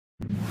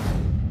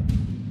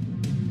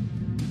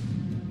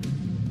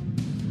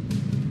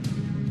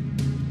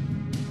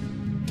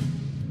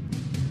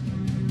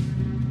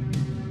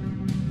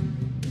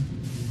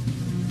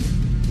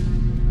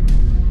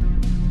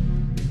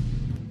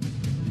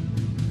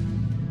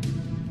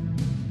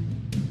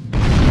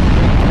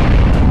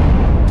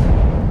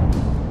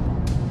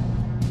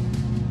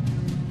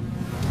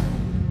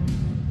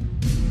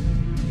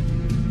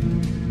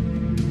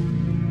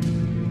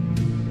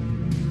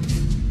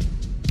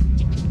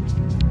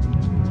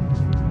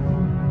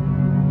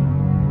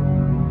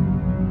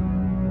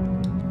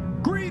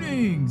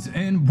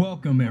And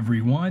welcome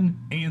everyone,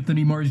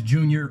 Anthony Mars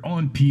Jr.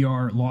 on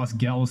PRLG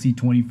Galaxy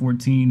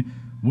 2014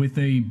 with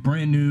a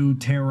brand new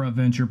Terra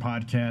Adventure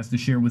podcast to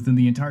share within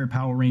the entire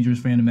Power Rangers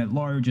fandom at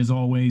large as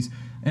always,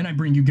 and I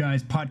bring you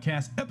guys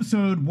podcast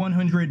episode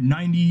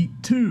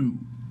 192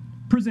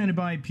 presented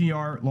by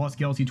PRLG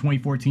Galaxy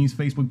 2014's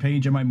Facebook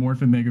page and my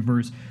Morphin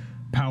Megaverse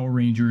Power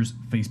Rangers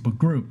Facebook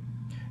group.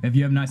 If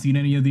you have not seen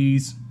any of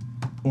these,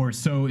 or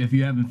so if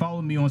you haven't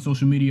followed me on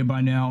social media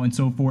by now and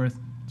so forth,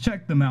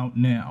 check them out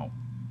now.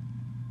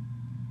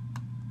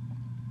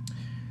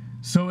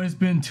 So it's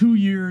been 2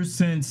 years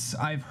since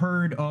I've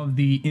heard of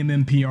the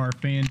MMPR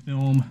fan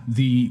film,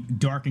 the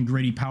dark and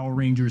gritty Power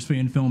Rangers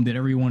fan film that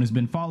everyone has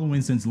been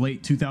following since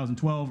late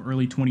 2012,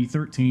 early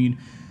 2013.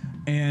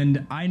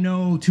 And I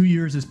know 2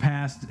 years has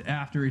passed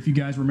after, if you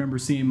guys remember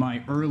seeing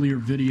my earlier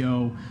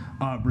video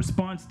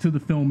response to the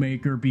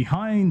filmmaker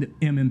behind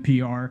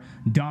MMPR,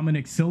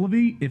 Dominic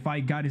Silvey, if I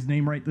got his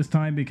name right this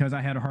time, because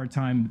I had a hard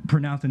time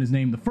pronouncing his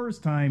name the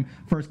first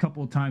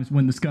couple of times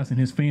when discussing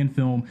his fan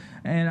film,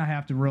 and I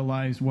have to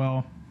realize,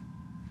 well,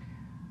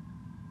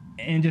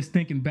 and just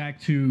thinking back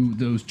to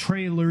those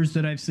trailers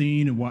that I've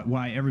seen and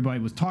why everybody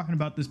was talking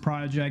about this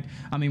project.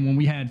 I mean, when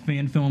we had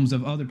fan films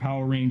of other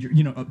Power Rangers,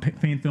 you know,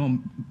 fan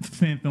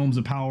films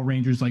of Power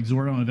Rangers like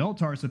Zordon and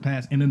Veltar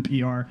surpassed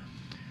MMPR.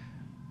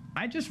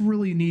 I just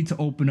really need to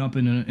open up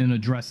and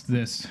address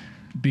this,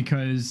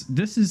 because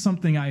this is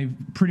something I've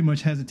pretty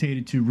much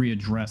hesitated to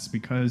readdress,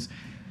 because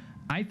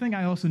I think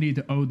I also need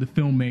to owe the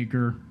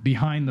filmmaker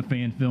behind the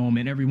fan film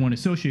and everyone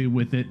associated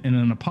with it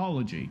an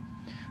apology.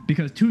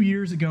 Because 2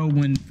 years ago,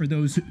 for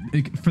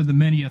the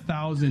many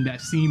 1,000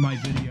 that see my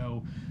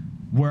video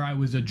where I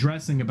was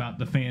addressing about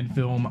the fan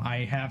film,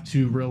 I have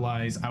to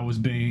realize I was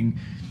being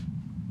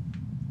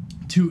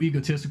too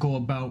egotistical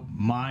about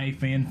my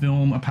fan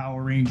film of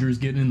Power Rangers,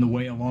 getting in the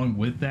way along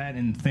with that,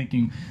 and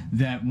thinking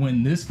that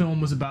when this film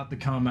was about to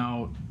come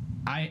out,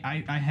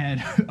 I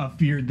had a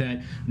fear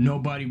that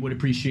nobody would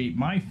appreciate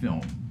my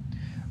film.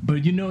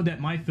 But you know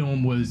that my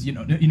film was, you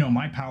know,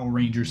 my Power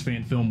Rangers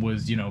fan film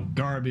was, you know,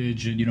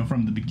 garbage, and, you know,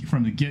 from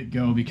the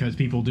get-go, because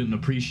people didn't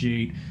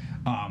appreciate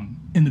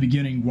in the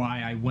beginning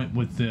why I went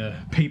with the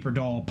paper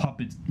doll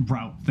puppet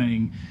route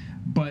thing.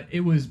 But it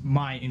was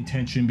my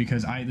intention,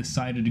 because I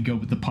decided to go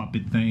with the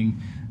puppet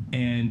thing,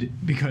 and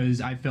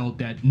because I felt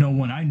that no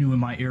one I knew in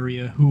my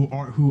area who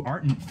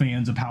aren't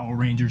fans of Power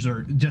Rangers,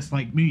 or just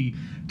like me,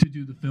 to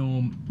do the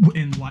film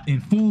in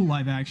full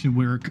live action,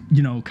 where,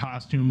 you know,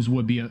 costumes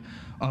would be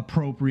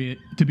appropriate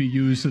to be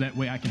used, so that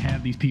way I can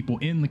have these people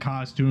in the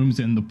costumes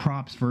and the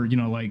props for, you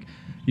know, like,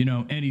 you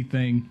know,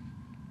 anything.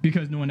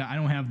 Because knowing that I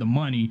don't have the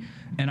money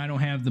and I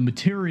don't have the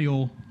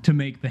material to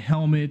make the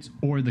helmets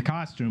or the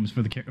costumes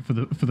for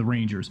the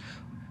Rangers,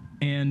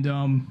 and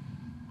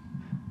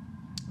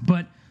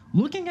but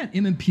looking at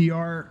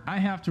MMPR, I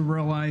have to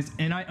realize,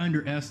 and I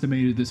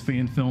underestimated this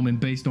fan film, and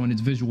based on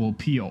its visual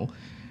appeal,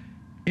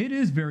 it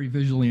is very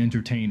visually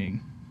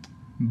entertaining.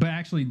 But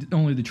actually,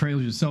 only the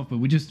trailers itself, but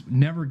we just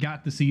never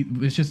got to see,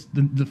 it's just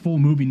the full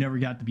movie never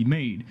got to be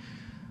made.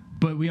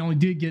 But we only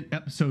did get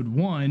episode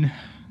 1,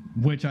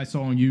 which I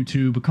saw on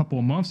YouTube a couple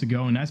of months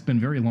ago, and that's been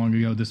very long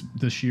ago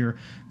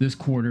this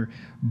quarter.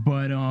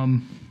 But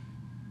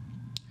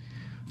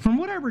from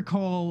what I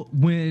recall,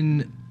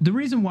 when the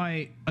reason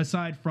why,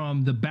 aside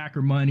from the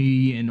backer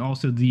money and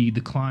also the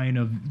decline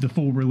of the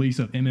full release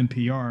of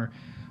MMPR,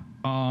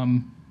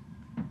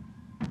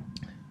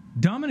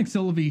 Dominic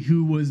Silvey,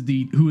 who is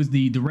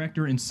the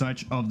director and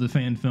such of the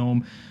fan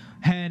film,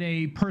 had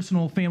a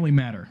personal family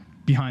matter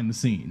behind the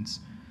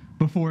scenes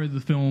before the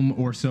film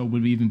or so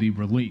would even be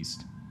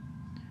released.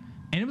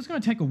 And it was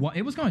going to take a while.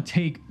 It was going to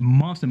take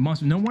months and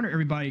months. No wonder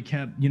everybody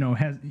kept,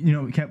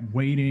 kept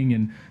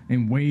waiting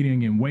and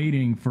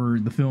waiting for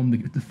the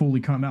film to fully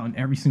come out, and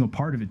every single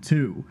part of it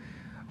too.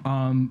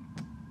 From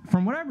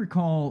what I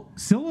recall,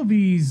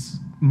 Sylvie's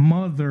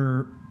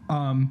mother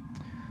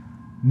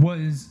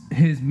was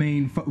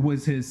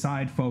his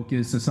side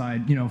focus,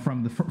 aside,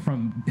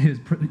 from his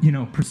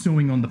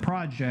pursuing on the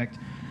project.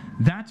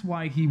 That's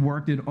why he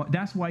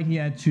that's why he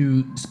had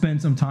to spend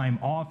some time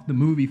off the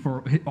movie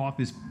off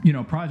his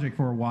project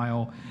for a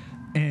while,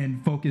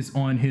 and focus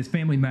on his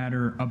family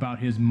matter about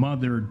his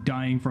mother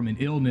dying from an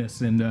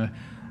illness. And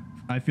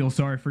I feel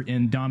sorry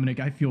and Dominic,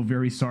 I feel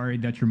very sorry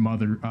that your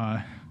mother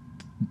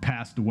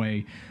passed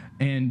away.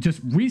 And just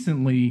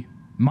recently,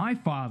 my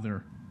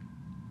father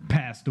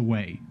passed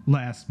away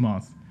last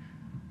month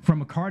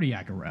from a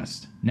cardiac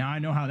arrest. Now I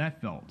know how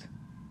that felt.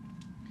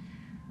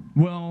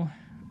 Well,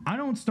 I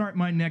don't start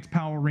my next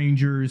Power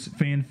Rangers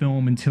fan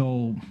film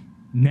until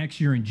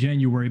next year in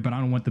January, but I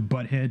don't want to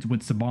butt heads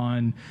with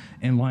Saban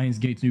and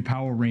Lionsgate's new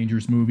Power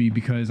Rangers movie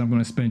because I'm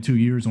going to spend 2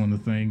 years on the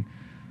thing,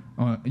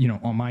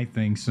 on my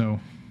thing. So,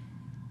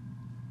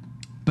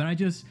 but I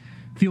just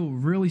feel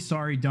really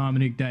sorry,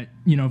 Dominic, that,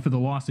 for the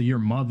loss of your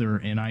mother.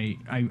 And I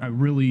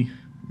really,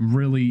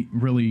 really,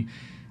 really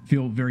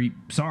feel very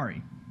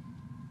sorry.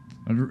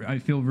 I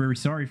feel very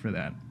sorry for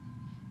that.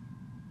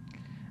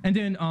 And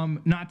then,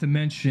 not to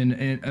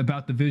mention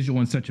about the visual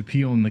and such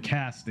appeal in the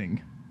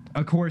casting.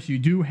 Of course, you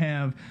do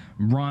have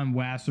Ron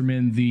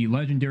Wasserman, the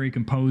legendary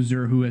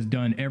composer who has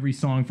done every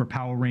song for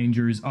Power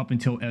Rangers up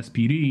until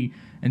SPD.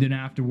 And then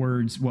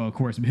afterwards, well, of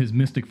course, his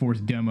Mystic Force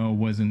demo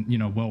wasn't,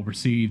 well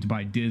received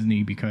by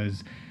Disney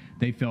because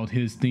they felt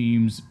his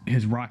themes,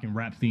 his rock and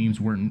rap themes,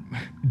 weren't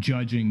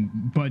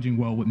budging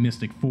well with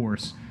Mystic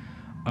Force.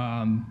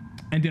 And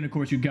then, of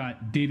course, you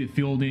got David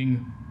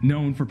Fielding,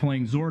 known for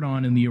playing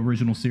Zordon in the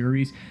original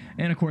series.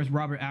 And, of course,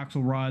 Robert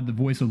Axelrod, the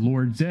voice of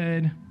Lord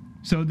Zed.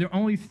 So there are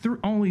only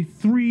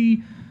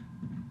three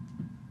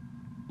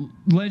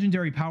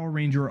legendary Power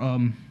Ranger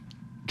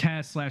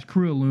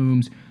cast/crew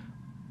alums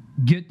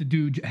get to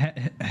do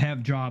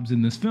have jobs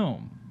in this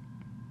film.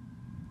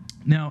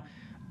 Now,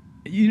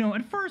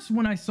 at first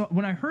when I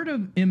heard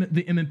of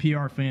the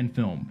MMPR fan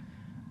film,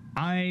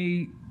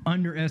 I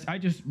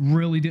just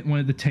really didn't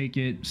want to take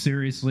it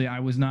seriously. I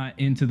was not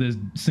into this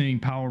seeing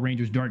Power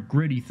Rangers Dark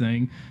Gritty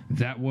thing.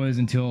 That was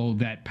until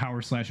that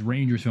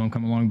Power/Rangers film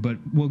come along, but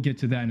we'll get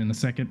to that in a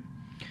second.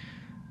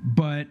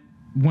 But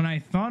when I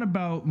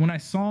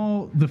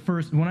saw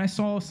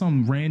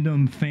some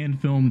random fan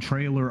film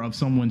trailer of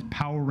someone's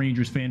Power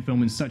Rangers fan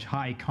film in such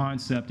high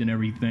concept and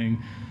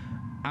everything,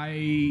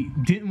 I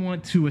didn't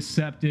want to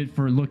accept it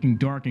for looking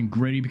dark and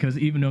gritty, because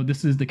even though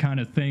this is the kind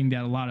of thing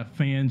that a lot of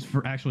fans,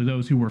 for actually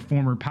those who were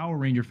former Power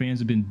Ranger fans,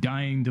 have been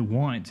dying to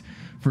want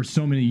for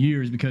so many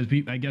years, because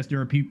I guess there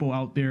are people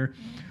out there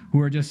who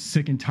are just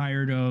sick and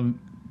tired of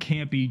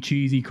campy,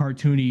 cheesy,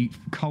 cartoony,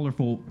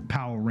 colorful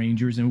Power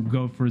Rangers and will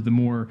go for the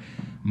more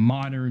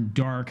modern,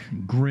 dark,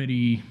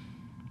 gritty,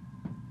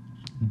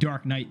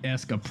 Dark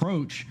Knight-esque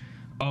approach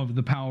of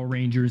the Power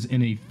Rangers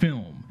in a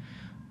film.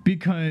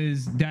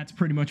 Because that's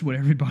pretty much what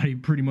everybody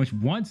pretty much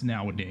wants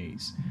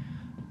nowadays.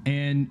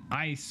 And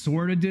I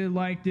sort of did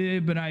like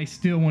it, but I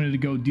still wanted to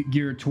go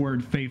geared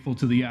toward faithful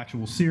to the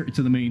actual to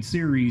the main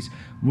series,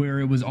 where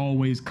it was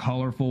always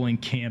colorful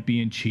and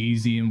campy and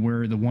cheesy, and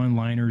where the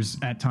one-liners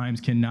at times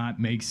cannot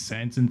make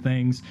sense and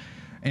things.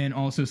 And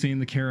also seeing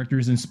the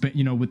characters in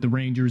with the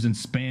Rangers in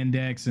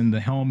spandex and the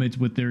helmets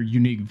with their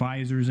unique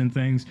visors and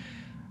things.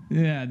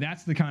 Yeah,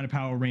 that's the kind of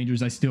Power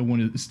Rangers I still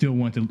want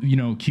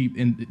to keep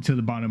to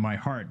the bottom of my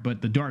heart.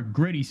 But the dark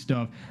gritty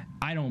stuff,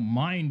 I don't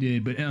mind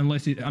it. But the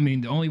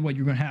only way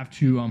you're gonna have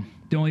to,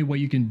 the only way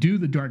you can do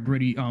the dark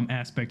gritty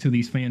aspect to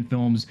these fan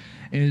films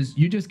is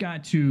you just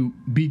got to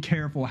be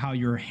careful how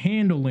you're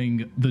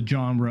handling the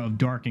genre of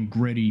dark and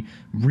gritty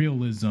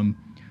realism.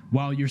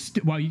 At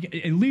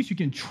least you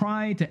can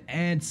try to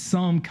add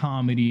some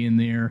comedy in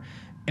there,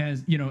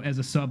 as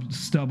a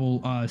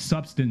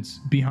substance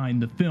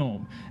behind the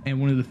film, and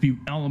one of the few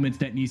elements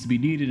that needs to be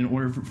needed in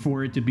order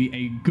for it to be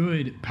a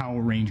good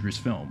Power Rangers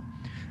film.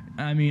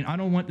 I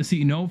don't want to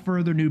see no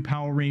further new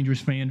Power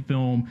Rangers fan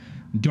film,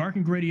 dark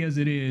and gritty as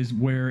it is,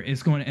 where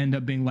it's going to end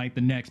up being like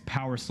the next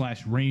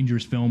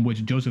Power/Rangers film,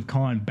 which Joseph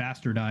Kahn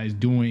bastardized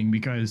doing,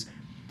 because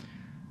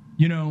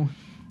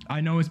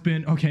I know it's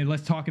been okay.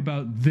 Let's talk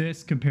about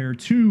this compared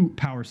to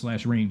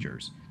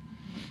Power/Rangers.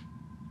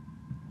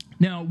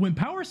 Now, when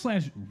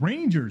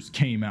Power/Rangers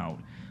came out,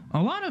 a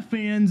lot of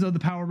fans of the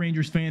Power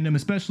Rangers fandom,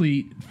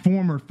 especially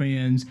former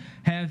fans,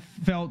 have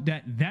felt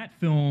that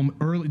film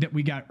that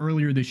we got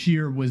earlier this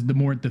year was the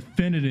more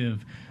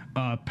definitive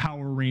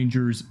Power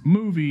Rangers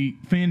movie,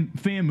 fan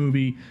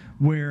movie,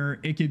 where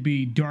it could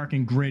be dark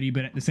and gritty,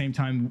 but at the same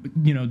time,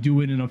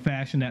 do it in a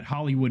fashion that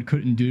Hollywood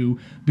couldn't do,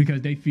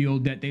 because they feel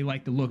that they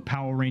like to look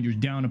Power Rangers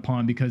down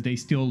upon, because they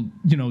still,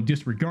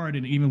 disregard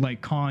it. Even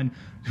like Khan,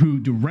 who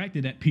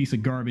directed that piece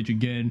of garbage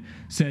again,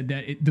 said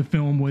that the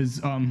film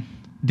was,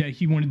 that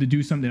he wanted to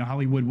do something that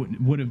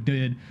Hollywood would have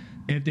did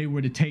if they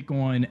were to take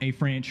on a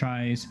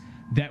franchise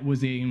that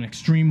was an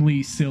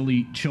extremely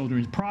silly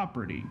children's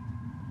property.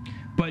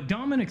 But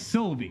Dominic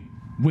Sylvie,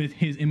 with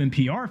his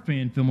MMPR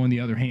fan film, on the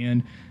other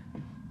hand,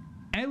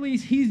 at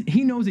least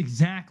he knows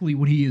exactly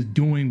what he is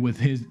doing with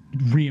his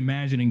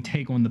reimagining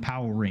take on the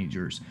Power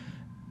Rangers,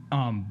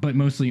 but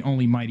mostly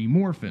only Mighty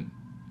Morphin.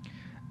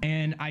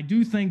 And I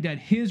do think that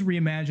his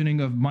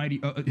reimagining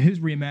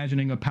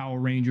of Power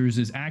Rangers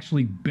is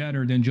actually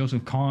better than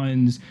Joseph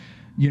Kahn's,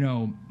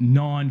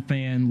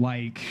 non-fan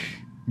like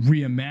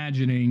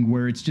reimagining,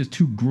 where it's just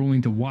too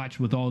grueling to watch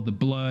with all the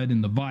blood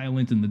and the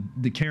violence and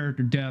the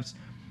character deaths.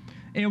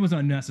 It was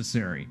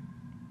unnecessary.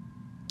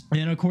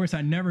 And of course,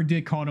 I never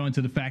did caught on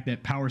to the fact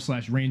that Power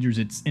Slash Rangers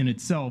in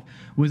itself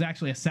was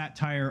actually a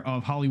satire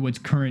of Hollywood's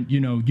current, you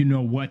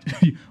know what,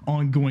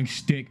 ongoing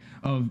shtick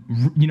of,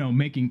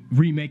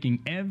 remaking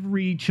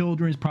every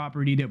children's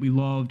property that we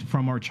loved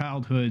from our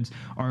childhoods,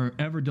 our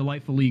ever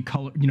delightfully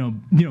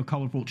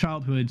colorful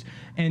childhoods,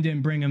 and then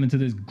bring them into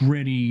this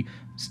gritty,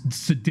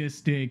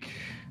 sadistic,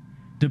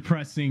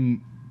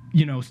 depressing,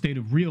 state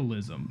of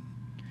realism.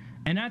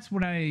 And that's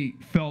what I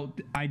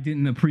felt I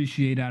didn't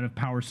appreciate out of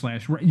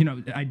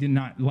I did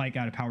not like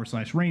out of Power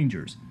Slash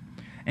Rangers.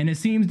 And it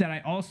seems that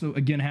I also,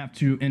 again, have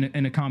to,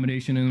 in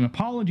accommodation and an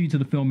apology to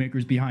the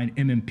filmmakers behind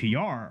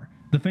MMPR,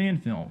 the fan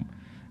film,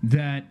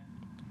 that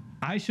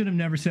I should have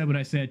never said what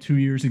I said 2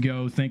 years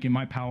ago, thinking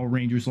my Power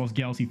Rangers Lost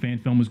Galaxy fan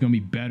film was going to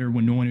be better,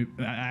 when no one,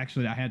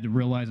 actually, I had to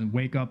realize and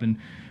wake up and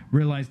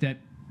realize that,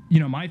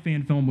 my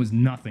fan film was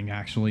nothing,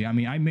 actually. I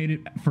mean, I made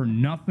it for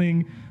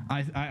nothing.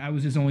 I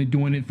was just only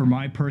doing it for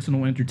my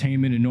personal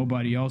entertainment and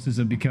nobody else's,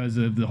 because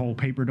of the whole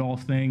paper doll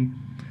thing.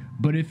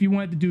 But if you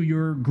wanted to do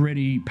your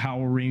gritty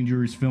Power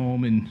Rangers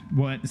film and,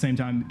 well, at the same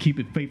time, keep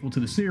it faithful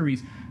to the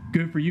series,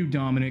 good for you,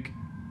 Dominic.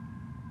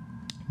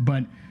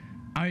 But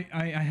I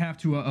have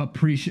to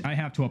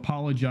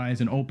apologize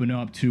and open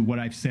up to what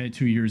I've said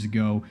 2 years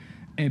ago,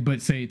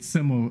 but say it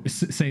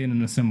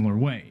in a similar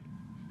way.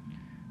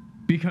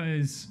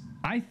 Because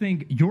I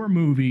think your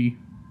movie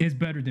is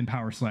better than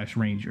Power Slash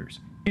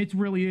Rangers. It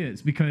really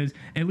is, because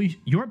at least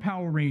your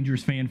Power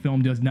Rangers fan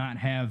film does not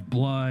have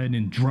blood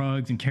and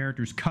drugs and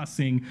characters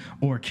cussing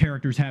or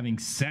characters having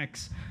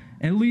sex.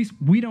 At least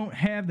we don't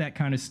have that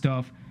kind of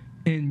stuff,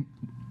 and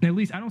at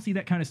least I don't see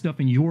that kind of stuff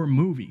in your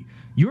movie.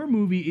 Your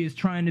movie is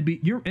trying to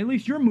be your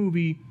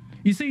movie.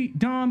 You see,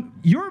 Dom,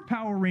 your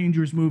Power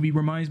Rangers movie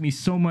reminds me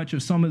so much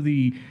of some of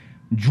the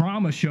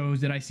drama shows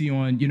that I see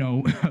on,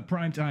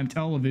 primetime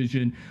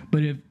television.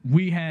 But if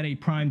we had a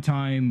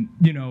primetime,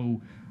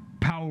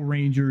 Power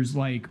Rangers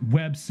like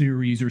web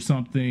series or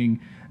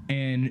something,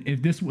 and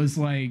if this was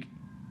like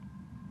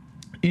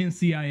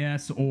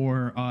NCIS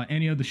or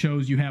any of the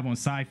shows you have on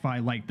Sci-Fi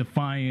like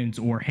Defiance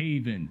or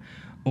Haven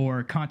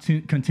or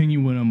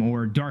Continuum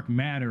or Dark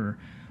Matter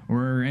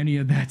or any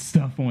of that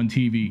stuff on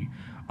TV,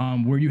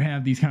 where you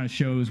have these kind of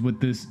shows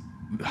with this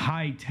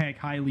high-tech,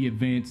 highly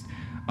advanced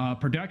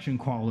production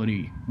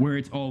quality, where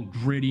it's all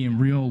gritty and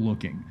real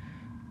looking.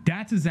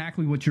 That's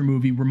exactly what your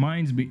movie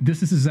reminds me.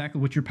 This is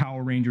exactly what your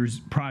Power Rangers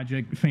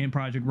fan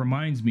project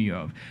reminds me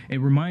of. It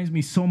reminds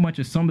me so much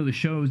of some of the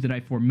shows that I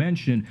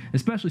aforementioned,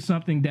 especially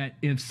something that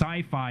if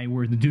Sci-Fi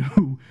were to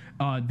do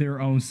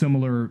their own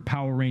similar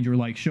Power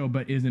Ranger-like show,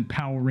 but isn't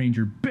Power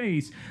Ranger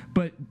based,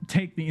 but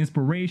take the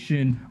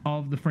inspiration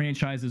of the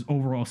franchise's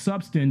overall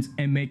substance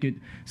and make it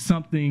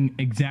something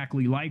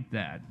exactly like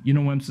that. You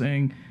know what I'm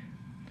saying?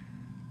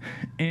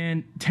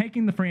 And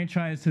taking the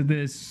franchise to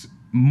this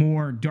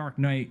more Dark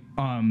Knight,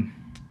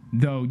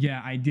 though,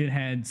 yeah, I did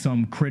had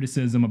some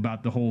criticism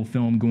about the whole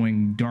film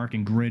going dark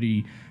and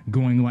gritty,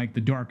 going like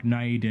the Dark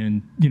Knight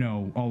and,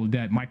 all of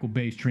that Michael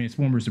Bay's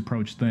Transformers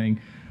approach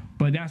thing.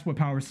 But that's what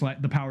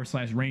the Power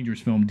Slash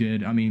Rangers film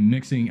did. I mean,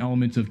 mixing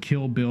elements of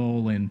Kill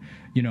Bill and,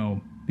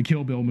 the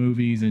Kill Bill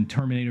movies and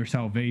Terminator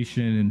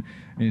Salvation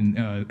and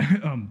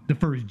the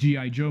first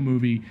G.I. Joe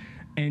movie,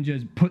 and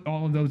just put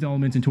all of those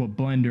elements into a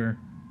blender.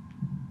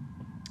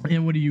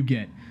 And what do you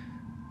get?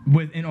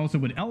 And also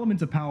with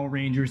elements of Power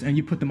Rangers, and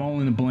you put them all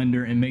in a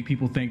blender and make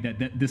people think that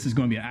this is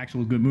going to be an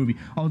actual good movie.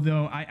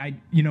 Although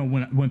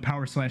when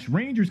Power Slash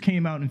Rangers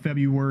came out in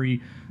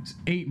February,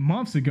 8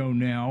 months ago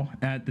now,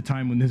 at the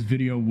time when this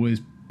video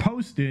was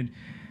posted,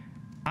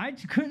 I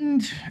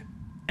couldn't,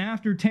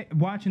 after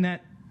watching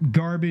that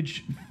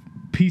garbage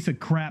piece of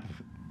crap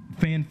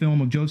fan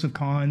film of Joseph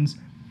Kahn's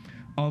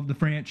of the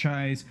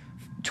franchise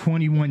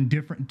 21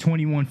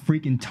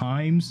 freaking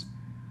times,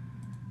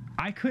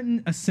 I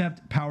couldn't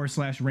accept Power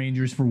Slash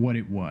Rangers for what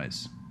it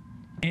was.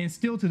 And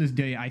still to this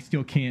day, I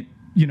still can't,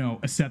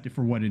 accept it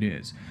for what it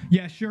is.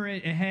 Yeah, sure,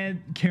 it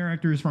had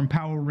characters from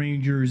Power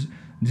Rangers,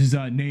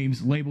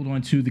 names labeled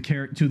onto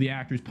the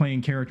actors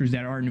playing characters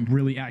that aren't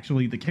really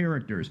actually the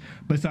characters,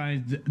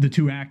 besides the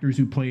two actors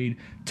who played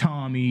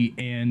Tommy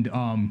and,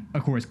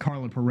 of course,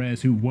 Carla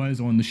Perez, who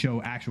was on the show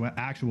in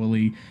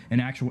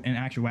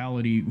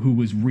actuality, who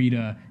was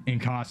Rita in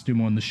costume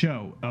on the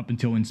show up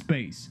until In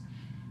Space.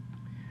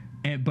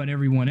 But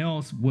everyone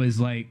else was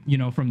like,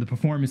 from the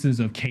performances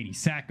of Katie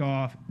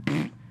Sackhoff,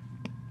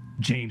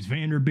 James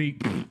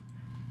Vanderbeek,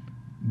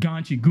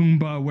 Ganchi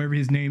Goomba, whatever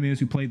his name is,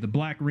 who played the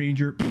Black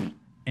Ranger,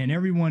 and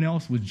everyone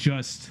else was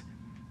just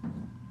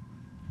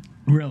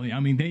really,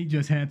 they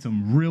just had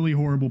some really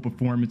horrible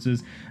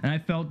performances, and I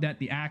felt that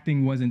the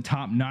acting wasn't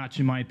top notch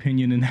in my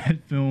opinion in that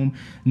film.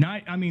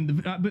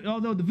 But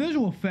although the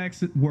visual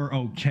effects were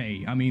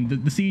okay,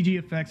 the CG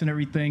effects and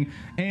everything,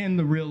 and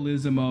the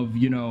realism of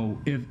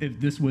if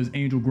this was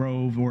Angel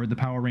Grove or the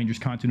Power Rangers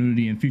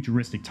continuity in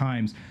futuristic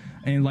times,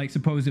 and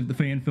suppose if the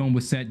fan film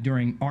was set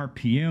during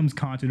RPM's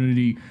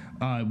continuity,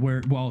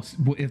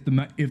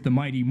 if the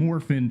Mighty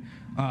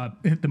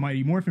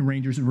Morphin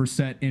Rangers were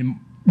set in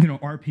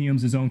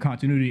RPMs his own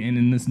continuity and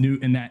in its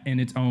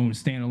own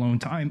standalone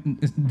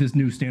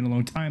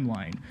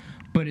timeline.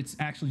 But it's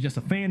actually just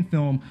a fan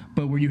film,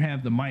 but where you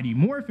have the Mighty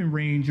Morphin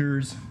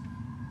Rangers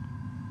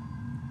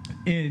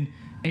in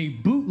a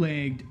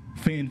bootlegged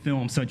fan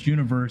film such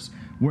universe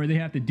where they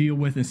have to deal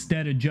with,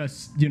 instead of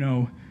just,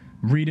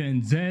 Rita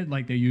and Zed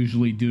like they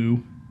usually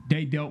do,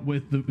 they dealt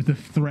with the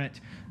threat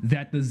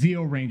that the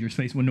Zeo Rangers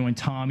faced when knowing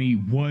Tommy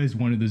was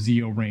one of the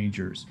Zeo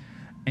Rangers.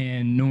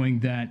 And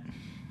knowing that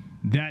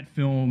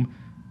film,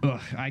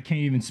 I can't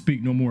even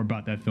speak no more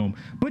about that film.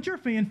 But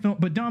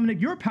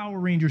Dominic, your Power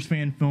Rangers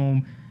fan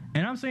film,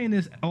 and I'm saying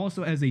this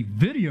also as a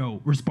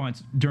video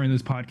response during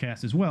this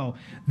podcast as well,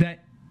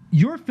 that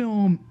your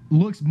film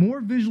looks more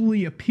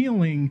visually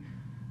appealing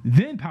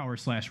than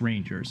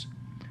Power/Rangers.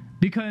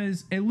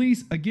 Because at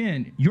least,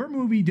 again, your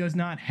movie does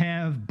not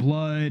have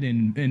blood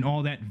and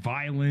all that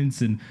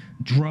violence and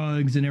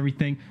drugs and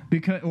everything,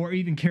 or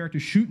even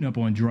characters shooting up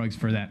on drugs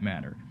for that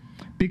matter.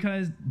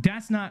 Because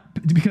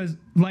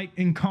like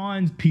in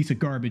Khan's piece of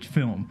garbage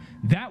film,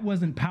 that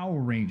wasn't Power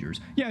Rangers.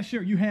 Yeah,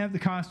 sure, you have the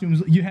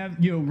costumes, you have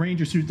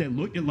Ranger suits that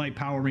looked like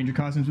Power Ranger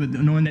costumes, but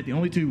knowing that the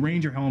only two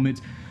Ranger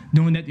helmets,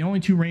 knowing that the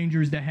only two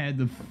Rangers that had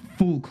the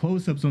full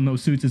close-ups on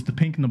those suits is the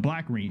pink and the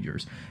black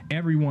Rangers.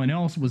 Everyone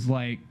else was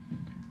like,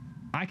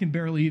 I can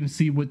barely even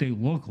see what they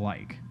look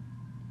like.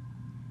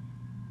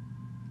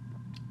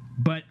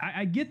 But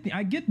I get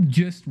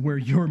just where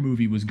your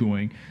movie was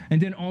going.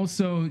 And then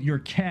also your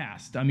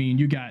cast. I mean,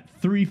 you got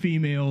 3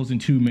 females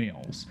and 2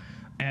 males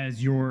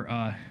as your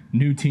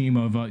new team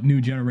of new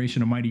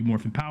generation of Mighty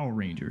Morphin Power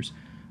Rangers.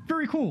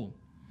 Very cool.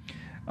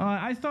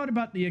 I thought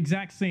about the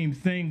exact same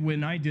thing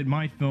when I did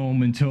my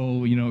film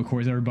until, of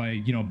course,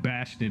 everybody,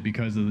 bashed it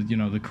because of,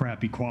 the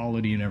crappy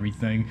quality and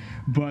everything.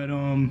 But,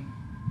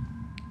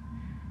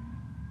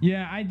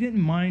 yeah, I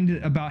didn't mind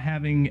about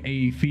having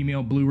a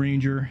female Blue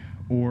Ranger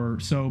or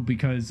so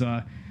because,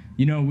 of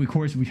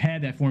course, we've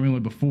had that formula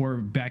before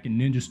back in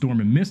Ninja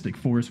Storm and Mystic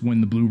Force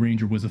when the Blue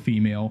Ranger was a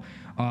female.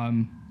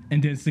 And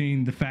then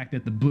seeing the fact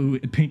that the blue,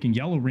 pink, and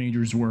yellow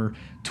Rangers were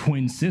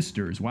twin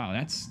sisters. Wow,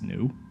 that's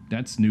new.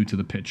 That's new to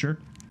the picture.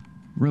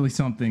 Really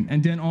something.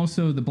 And then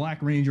also the Black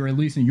Ranger, at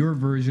least in your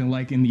version,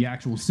 like in the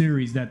actual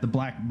series, that the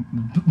Black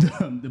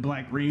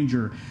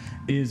Ranger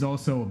is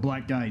also a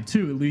black guy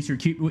too. At least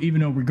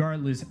even though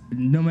regardless,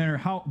 no matter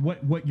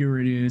what year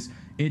it is,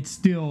 it's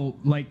still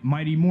like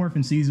Mighty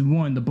Morphin Season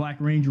 1, the Black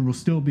Ranger will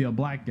still be a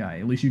black guy.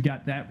 At least you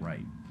got that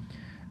right.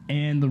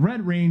 And the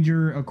Red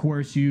Ranger, of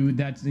course, you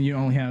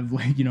only have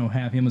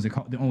have him as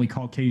the only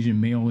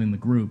Caucasian male in the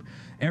group.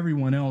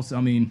 Everyone else,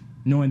 I mean,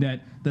 knowing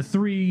that the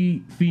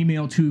 3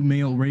 female 2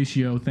 male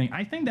ratio thing,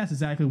 I think that's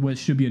exactly what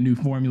should be a new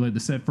formula to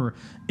set for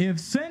if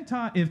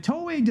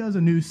Toei does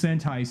a new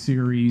Sentai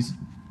series,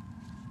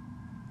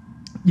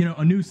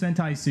 a new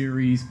Sentai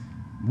series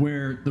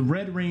where the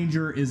Red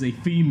Ranger is a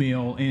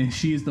female and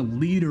she is the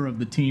leader of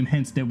the team,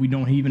 hence that we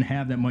don't even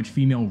have that much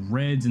female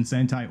Reds in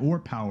Sentai or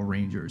Power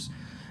Rangers.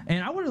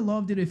 And I would have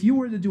loved it if you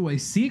were to do a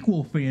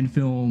sequel fan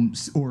film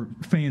or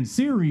fan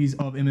series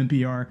of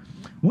MMPR.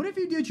 What if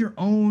you did your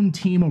own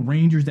team of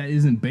Rangers that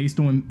isn't based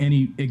on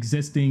any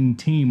existing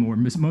team or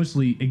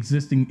mostly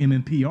existing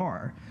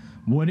MMPR?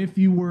 What if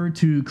you were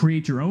to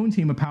create your own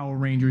team of Power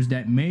Rangers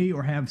that may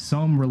or have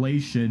some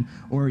relation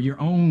or your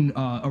own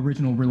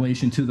original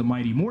relation to the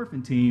Mighty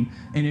Morphin team?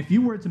 And if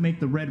you were to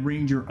make the Red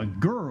Ranger a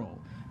girl,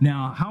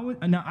 Now,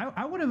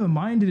 I would have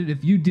minded it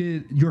if you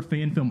did your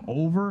fan film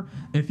over,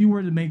 if you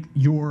were to make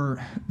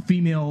your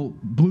female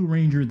Blue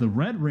Ranger the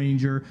Red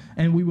Ranger,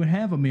 and we would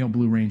have a male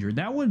Blue Ranger.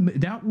 That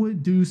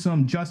would do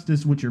some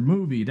justice with your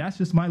movie. That's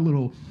just my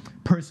little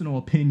personal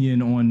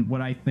opinion on what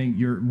I think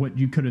what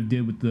you could have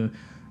did with the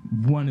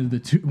one of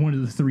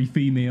the 3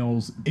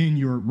 females in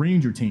your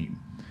Ranger team.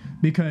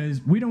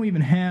 Because we don't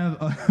even have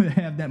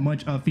that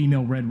much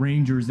female Red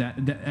Rangers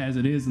that as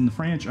it is in the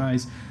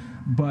franchise,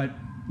 but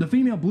the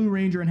female Blue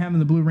Ranger and having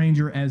the Blue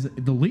Ranger as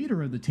the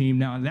leader of the team,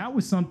 now that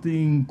was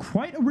something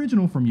quite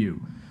original from you.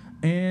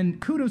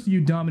 And kudos to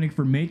you, Dominic,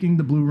 for making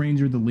the Blue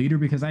Ranger the leader,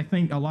 because I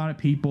think a lot of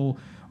people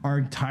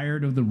are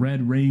tired of the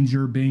Red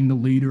Ranger being the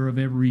leader of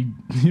every,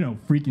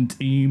 freaking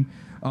team.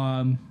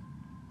 Although,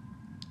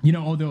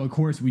 of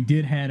course, we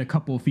did had a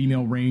couple of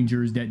female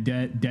Rangers that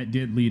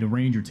did lead a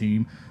Ranger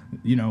team,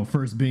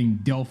 first being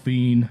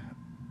Delphine,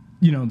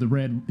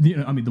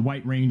 the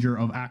White Ranger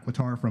of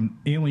Aquitar from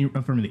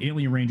the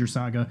Alien Ranger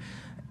saga,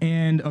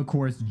 and of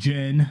course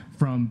Jen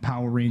from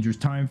Power Rangers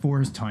Time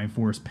Force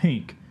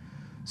Pink.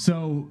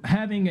 So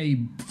having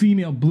a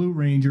female Blue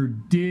Ranger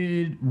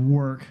did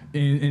work,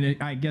 and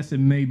I guess it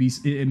may be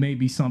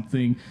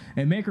something,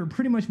 and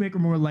pretty much make her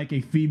more like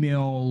a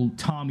female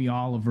Tommy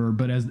Oliver,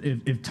 but as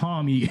if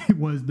Tommy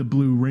was the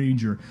Blue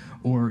Ranger,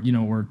 or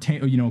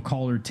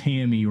call her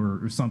Tammy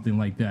or something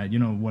like that,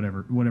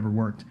 whatever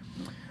worked.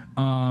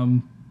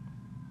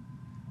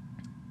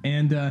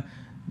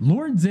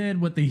 Lord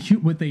Zed with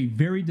a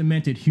very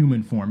demented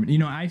human form.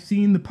 I've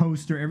seen the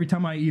poster every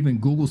time I even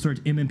Google search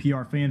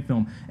MMPR fan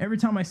film. Every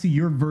time I see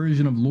your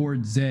version of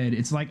Lord Zed,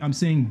 it's like I'm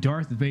seeing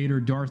Darth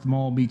Vader, Darth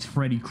Maul meets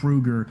Freddy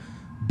Krueger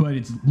but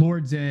it's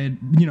Lord Zed,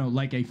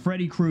 like a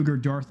Freddy Krueger,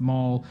 Darth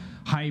Maul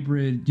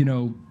hybrid,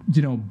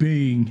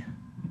 being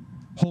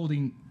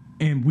holding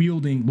and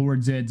wielding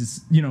Lord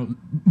Zed's,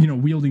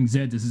 wielding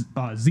Zed's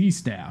Z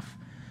staff,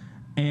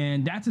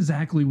 and that's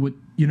exactly what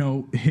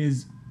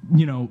his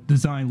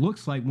design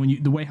looks like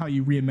when the way how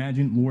you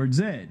reimagine Lord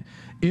Zed.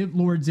 If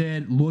Lord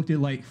Zed looked at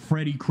like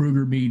Freddy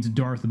Krueger meets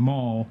Darth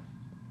Maul,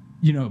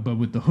 but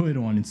with the hood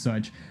on and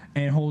such,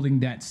 and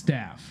holding that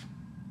staff,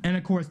 and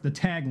of course the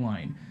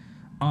tagline.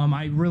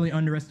 I really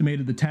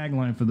underestimated the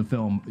tagline for the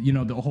film.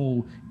 The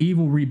whole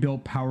evil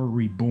rebuilt, power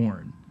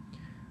reborn.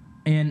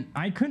 And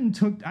I couldn't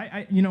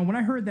when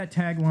I heard that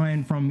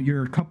tagline from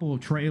your couple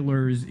of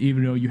trailers,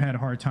 even though you had a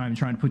hard time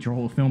trying to put your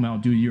whole film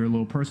out due to your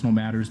little personal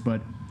matters,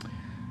 but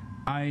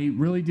I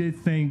really did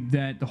think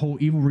that the whole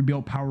evil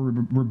rebuilt, power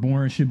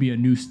reborn should be a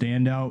new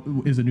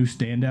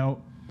standout,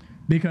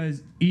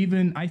 because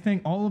even I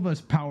think all of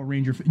us Power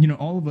Ranger,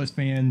 all of us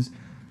fans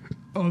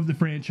of the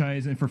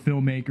franchise and for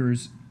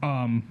filmmakers,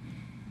 and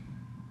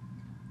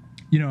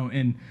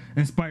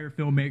inspire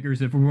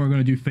filmmakers if we're going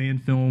to do fan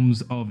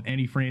films of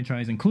any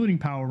franchise, including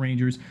Power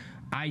Rangers.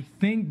 I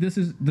think this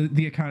is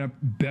the kind of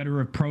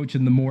better approach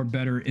and the more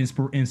better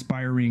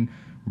inspiring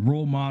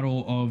role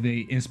model of a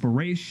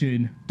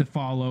inspiration to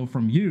follow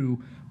from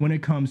you when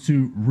it comes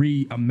to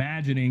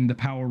reimagining the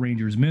Power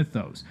Rangers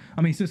mythos.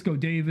 I mean, Cisco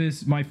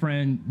Davis, my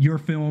friend, your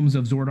films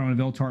of Zordon and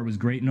Veltar was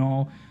great and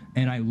all,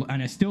 and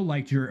I still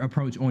liked your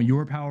approach on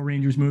your Power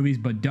Rangers movies,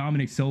 but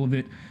Dominic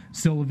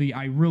Silvey,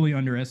 I really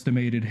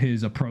underestimated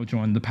his approach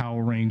on the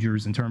Power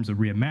Rangers in terms of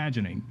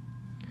reimagining.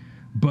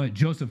 But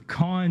Joseph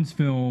Kahn's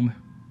film,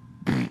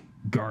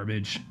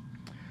 garbage.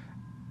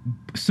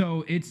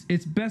 So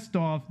it's best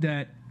off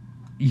that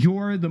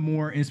you're the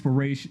more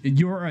inspiration,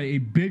 you're a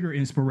bigger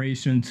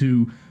inspiration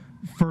to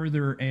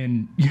further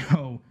and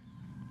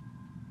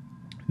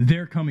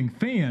their coming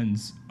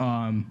fans,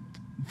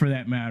 for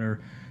that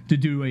matter, to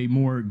do a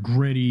more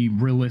gritty,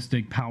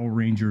 realistic Power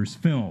Rangers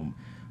film.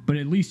 But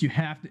at least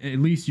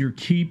you're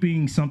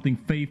keeping something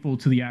faithful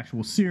to the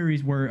actual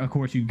series, where of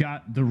course you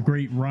got the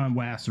great Ron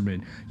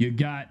Wasserman, you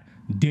got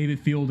David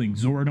Fielding,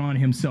 Zordon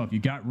himself, you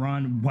got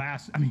Robert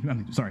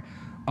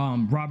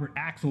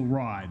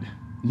Axelrod,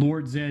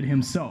 Lord Zed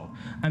himself.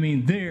 I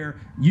mean, there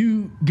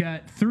you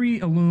got 3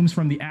 alums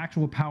from the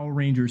actual Power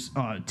Rangers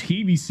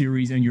TV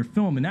series in your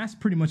film, and that's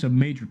pretty much a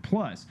major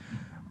plus.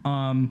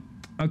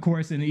 Of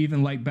course, and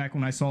even like back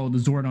when I saw the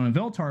Zordon and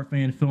Veltar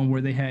fan film, where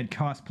they had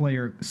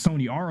cosplayer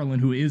Sony Arlen,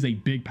 who is a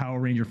big Power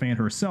Ranger fan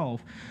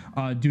herself,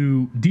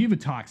 do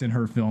Divatox in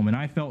her film, and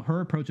I felt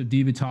her approach of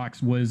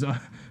Divatox was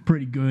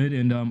pretty good,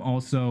 and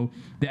also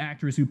the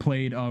actress who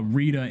played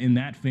Rita in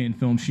that fan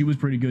film, she was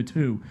pretty good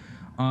too.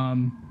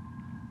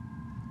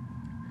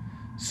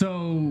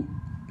 So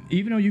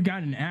even though you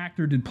got an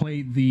actor to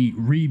play the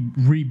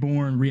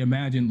reborn,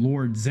 reimagined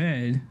Lord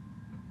Zed,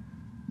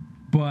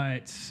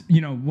 but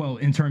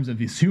in terms of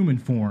his human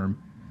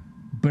form,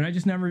 but I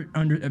just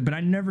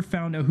never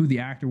found out who the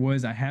actor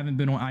was. I haven't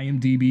been on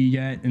IMDb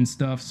yet and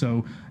stuff.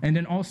 So, and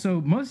then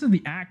also most of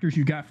the actors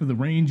you got for the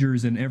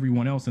Rangers and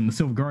everyone else and the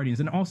Silver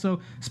Guardians, and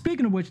also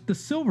speaking of which, the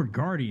Silver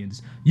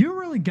Guardians, you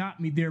really got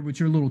me there with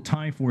your little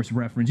Time Force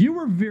reference. You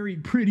were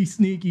pretty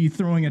sneaky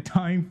throwing a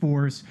Time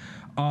Force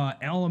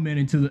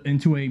element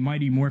into a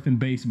Mighty Morphin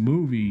based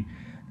movie,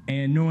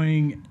 and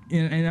knowing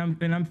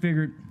and I'm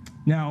figured.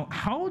 Now,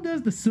 how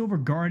does the Silver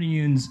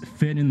Guardians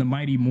fit in the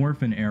Mighty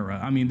Morphin era?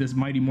 I mean, this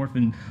Mighty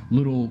Morphin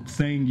little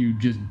thing you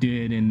just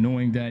did, and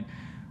knowing that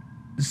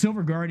the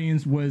Silver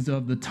Guardians was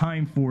of the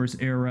Time Force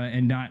era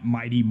and not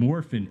Mighty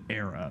Morphin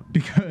era,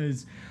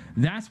 because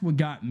that's what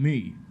got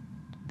me.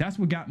 That's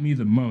what got me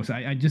the most.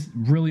 I just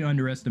really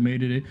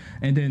underestimated it.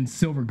 And then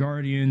Silver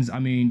Guardians, I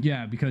mean,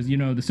 yeah, because,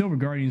 the Silver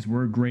Guardians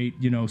were great,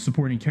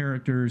 supporting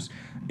characters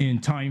in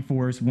Time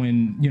Force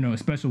when,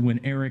 especially when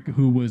Eric,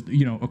 who was,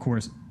 of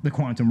course, the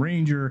Quantum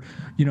Ranger,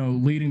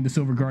 leading the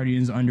Silver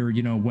Guardians under,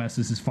 Wes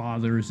as his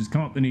father, as his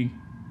company.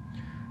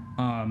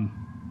 And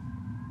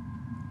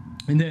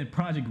then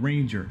Project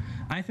Ranger.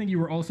 I think you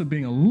were also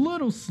being a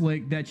little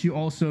slick that you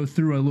also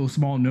threw a little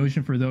small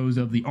notion for those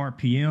of the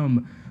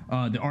RPM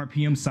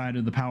side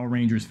of the Power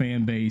Rangers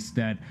fan base,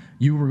 that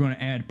you were going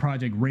to add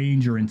Project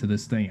Ranger into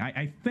this thing.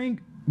 I think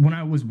when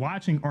I was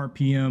watching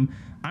RPM,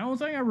 I don't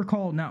think I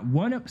recall not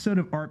one episode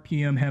of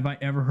RPM have I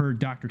ever heard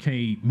Dr.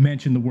 K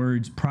mention the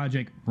words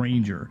Project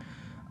Ranger.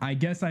 I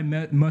guess I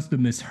must have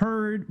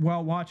misheard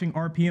while watching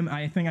RPM.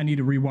 I think I need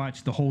to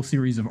rewatch the whole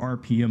series of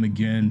RPM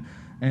again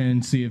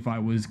and see if I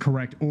was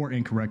correct or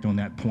incorrect on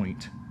that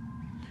point.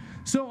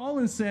 So all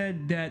in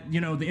said, that the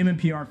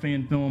MMPR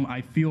fan film,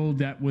 I feel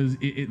that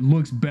it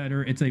looks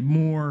better. It's a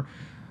more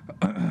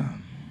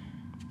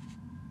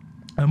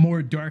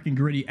dark and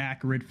gritty,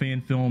 accurate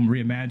fan film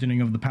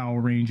reimagining of the Power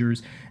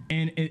Rangers,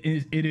 and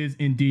it is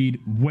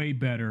indeed way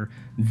better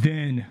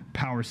than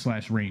Power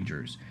 /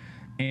 Rangers.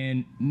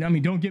 And I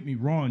mean, don't get me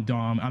wrong,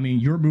 Dom. I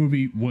mean, your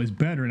movie was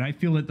better, and I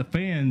feel that the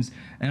fans,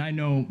 and I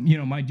know, you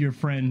know, my dear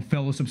friend,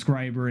 fellow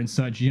subscriber and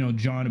such, you know,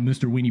 John of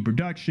Mr. Weenie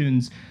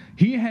Productions,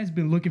 he has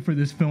been looking for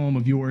this film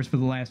of yours for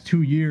the last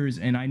 2 years,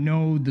 and I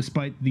know,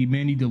 despite the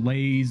many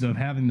delays of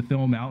having the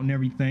film out and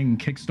everything, and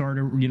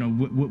Kickstarter, you know,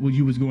 what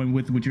you was going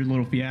with your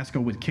little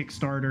fiasco with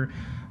Kickstarter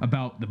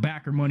about the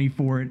backer money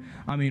for it.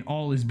 I mean,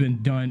 all has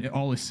been done,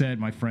 all is said,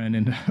 my friend,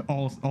 and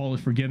all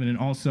is forgiven. And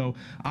also,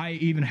 I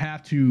even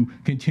have to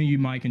continue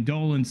my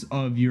condolence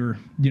of your,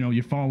 you know,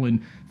 your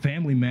fallen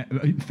family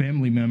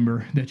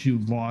member that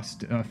you've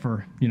lost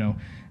for, you know,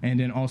 and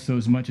then also,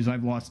 as much as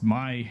I've lost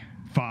my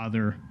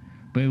father,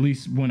 but at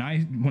least when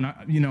I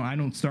you know, I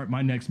don't start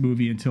my next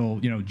movie until,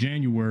 you know,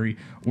 January,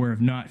 or if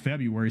not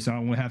February, so I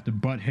won't have to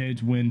butt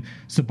heads when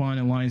Saban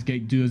and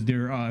Lionsgate does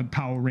their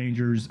Power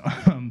Rangers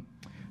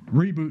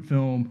reboot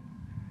film,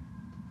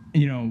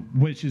 you know,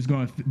 which is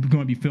going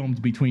to be filmed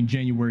between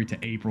January to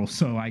April.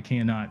 So I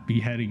cannot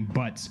be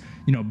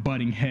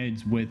butting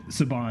heads with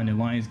Saban and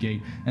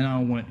Lionsgate, and I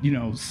don't want, you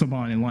know,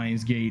 Saban and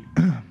Lionsgate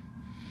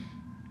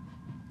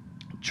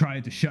try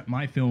to shut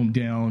my film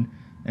down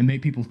and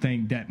make people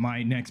think that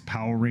my next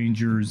Power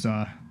Rangers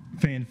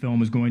fan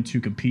film is going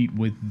to compete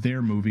with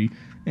their movie,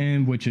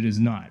 and which it is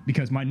not,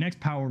 because my next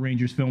Power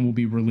Rangers film will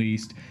be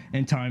released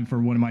in time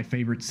for one of my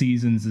favorite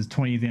seasons'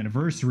 20th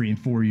anniversary in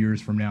 4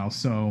 years from now.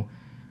 So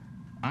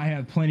I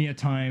have plenty of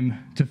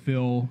time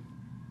to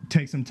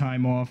take some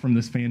time off from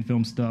this fan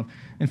film stuff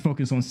and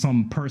focus on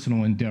some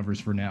personal endeavors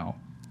for now.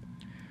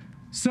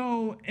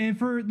 So, and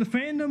for the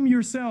fandom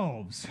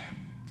yourselves,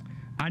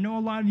 I know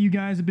a lot of you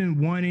guys have been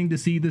wanting to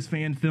see this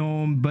fan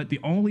film, but the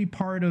only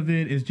part of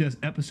it is just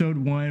episode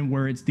 1,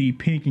 where it's the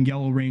Pink and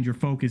Yellow Ranger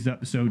focused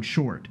episode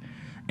short.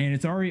 And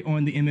it's already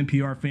on the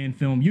MMPR Fan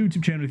Film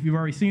YouTube channel. If you've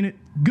already seen it,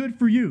 good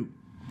for you.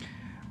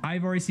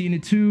 I've already seen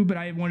it too, but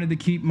I wanted to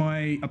keep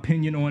my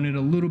opinion on it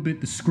a little bit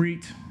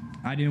discreet.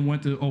 I didn't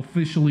want to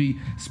officially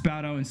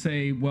spout out and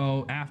say,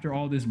 well, after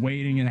all this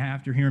waiting and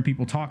after hearing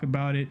people talk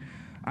about it,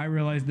 I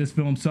realized this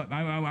film sucked.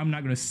 I'm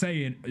not going to say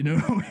it, you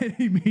know,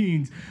 any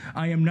means.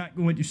 I am not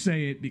going to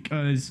say it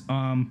because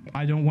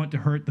I don't want to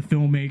hurt the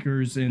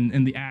filmmakers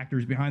and the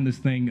actors behind this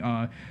thing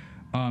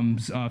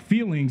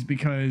feelings,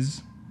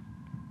 because,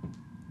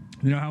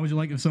 you know, how would you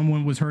like if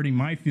someone was hurting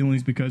my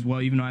feelings because,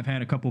 well, even though I've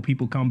had a couple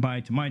people come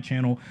by to my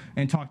channel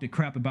and talk to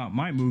crap about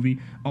my movie,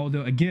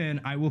 although, again,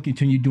 I will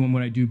continue doing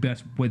what I do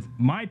best with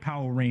my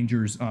Power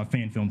Rangers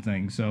fan film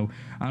thing. So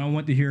I don't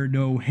want to hear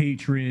no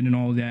hatred and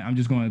all of that. I'm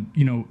just going to,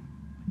 you know,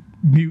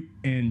 mute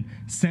and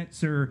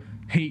censor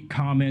hate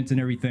comments and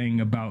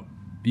everything about,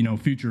 you know,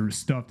 future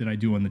stuff that I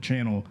do on the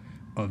channel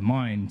of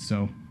mine.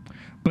 So,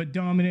 but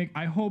Dominic,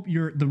 I hope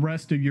the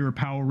rest of your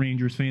Power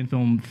Rangers fan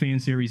film fan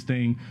series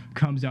thing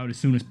comes out as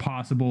soon as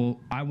possible.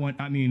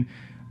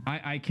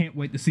 I can't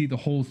wait to see the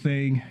whole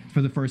thing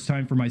for the first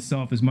time for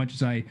myself, as much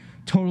as I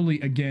totally,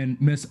 again,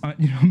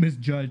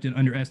 misjudged and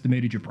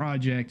underestimated your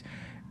project.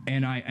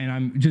 And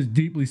I'm just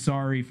deeply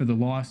sorry for the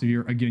loss of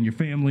your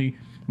family,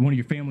 one of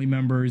your family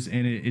members,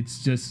 and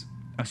it's just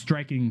a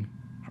striking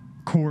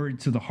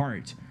chord to the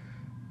heart,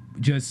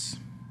 just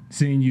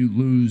seeing you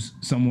lose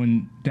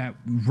someone that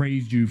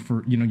raised you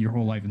for, you know, your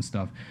whole life and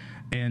stuff.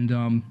 And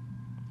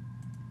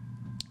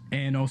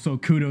also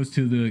kudos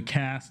to the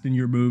cast in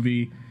your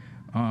movie.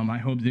 I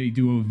hope they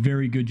do a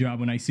very good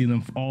job when I see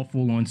them all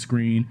full on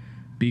screen,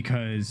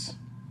 because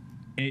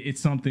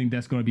it's something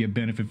that's going to be a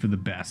benefit for the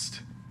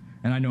best.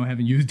 And I know I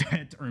haven't used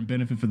that term,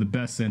 benefit for the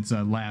best, since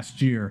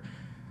last year,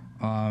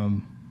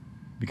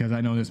 because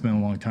I know it's been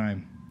a long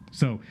time.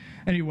 So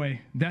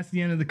anyway, that's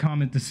the end of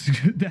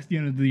the that's the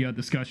end of the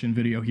discussion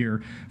video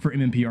here for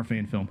MMPR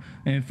Fan Film.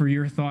 And for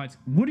your thoughts,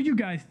 what do you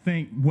guys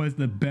think was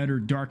the better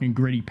dark and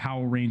gritty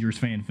Power Rangers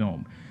fan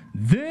film?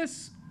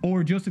 This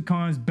or Joseph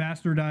Kahn's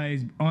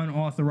bastardized,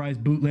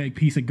 unauthorized, bootleg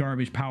piece of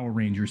garbage Power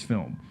Rangers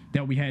film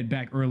that we had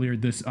back earlier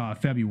this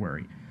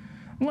February?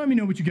 Let me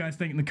know what you guys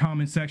think in the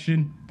comment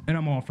section, and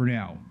I'm all for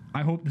now.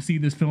 I hope to see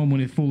this film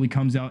when it fully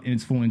comes out in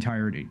its full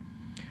entirety,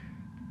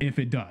 if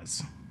it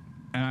does,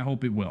 and I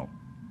hope it will.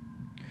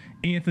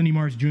 Anthony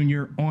Mars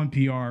Jr. on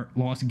PR,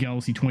 Lost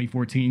Galaxy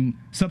 2014.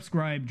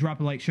 Subscribe, drop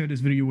a like, share this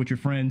video with your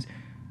friends,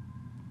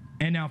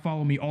 and now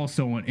follow me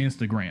also on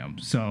Instagram.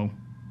 So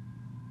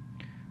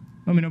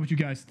let me know what you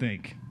guys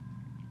think.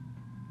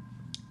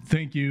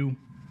 Thank you,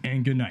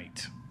 and good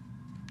night.